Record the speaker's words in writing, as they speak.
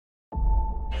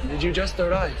Did you just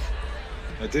arrive?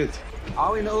 I did.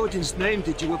 How in Odin's name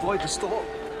did you avoid the storm?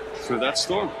 Through that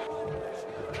storm?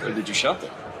 Or did you shelter?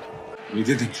 We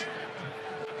didn't.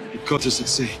 It caught us at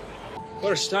sea.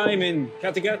 First time in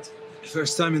Kattegat?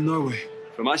 First time in Norway.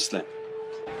 From Iceland?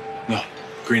 No,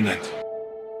 Greenland.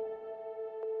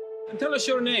 And tell us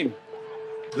your name.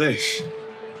 Leif.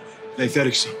 Leif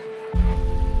Erikson.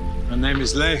 My name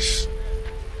is Leif.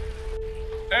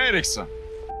 Erikson.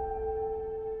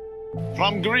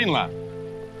 From Greenland.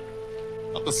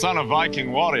 Not the son of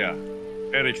Viking warrior,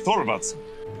 Erik Thorvaldsson.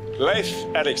 Leif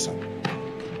Erikson.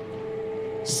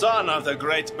 Son of the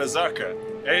great berserker,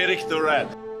 Erik the Red.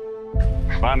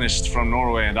 Banished from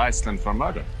Norway and Iceland for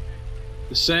murder.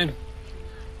 The same.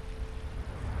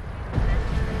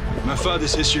 My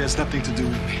father's history has nothing to do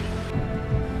with me.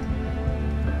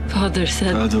 Father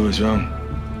said... Father was wrong.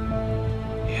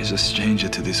 He is a stranger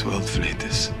to this world,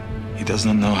 Flatus. He does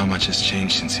not know how much has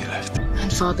changed since he left.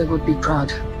 And Father would be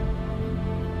proud.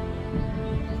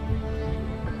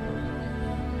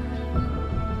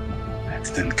 I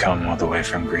didn't come all the way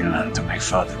from Greenland to make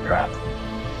Father proud.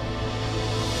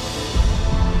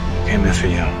 I came here for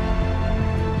you.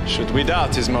 Should we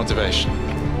doubt his motivation,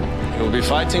 he will be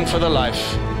fighting for the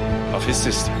life of his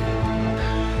sister.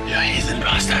 You heathen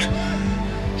bastard.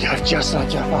 You're just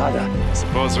like your father.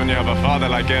 Suppose when you have a father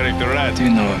like Erik the Red, Do you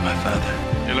know of my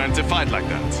father? you learn to fight like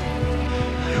that.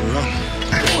 You're wrong.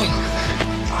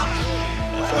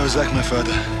 If I was like my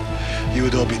father, you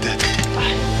would all be dead.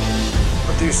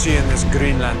 What do you see in this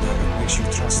Greenlander that makes you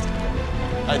trust him?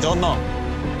 I don't know.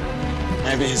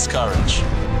 Maybe his courage.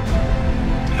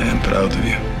 I am proud of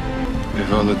you. We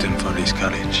followed him for his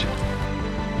courage.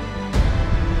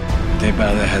 They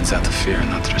bow their heads out of fear,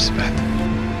 not respect.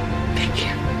 Thank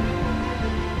you.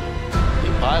 He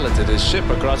piloted his ship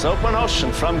across open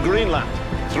ocean from Greenland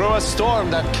through a storm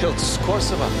that killed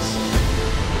scores of us.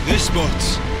 This boat,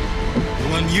 the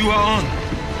one you are on,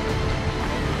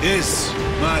 is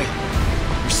my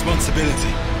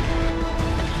responsibility.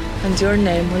 And your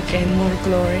name will gain more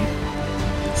glory.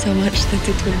 So much that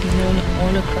it will be known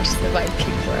all across the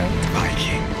Viking world.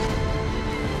 Viking.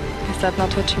 Is that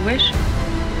not what you wish?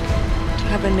 To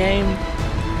have a name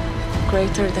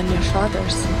greater than your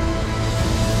father's?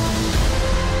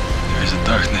 There is a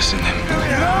darkness in him.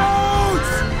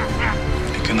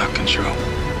 He cannot control.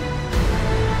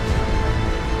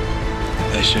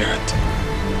 They share it.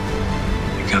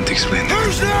 You can't explain it.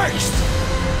 Who's next?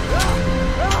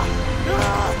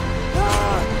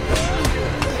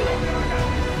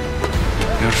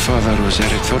 Your father was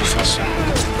Erik Thorvaldsson.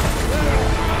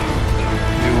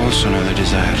 You also know the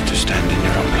desire to stand in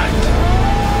your own light.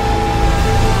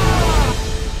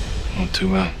 All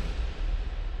too well.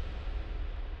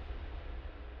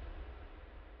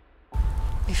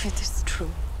 If it is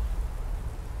true,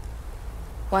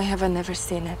 why have I never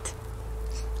seen it?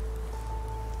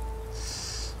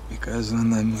 Because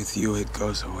when I'm with you, it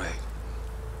goes away.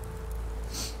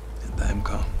 And I'm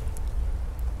gone.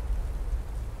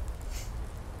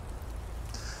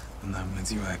 When I'm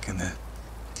with you, I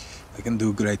can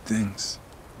do great things.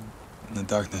 And the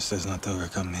darkness does not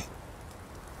overcome me.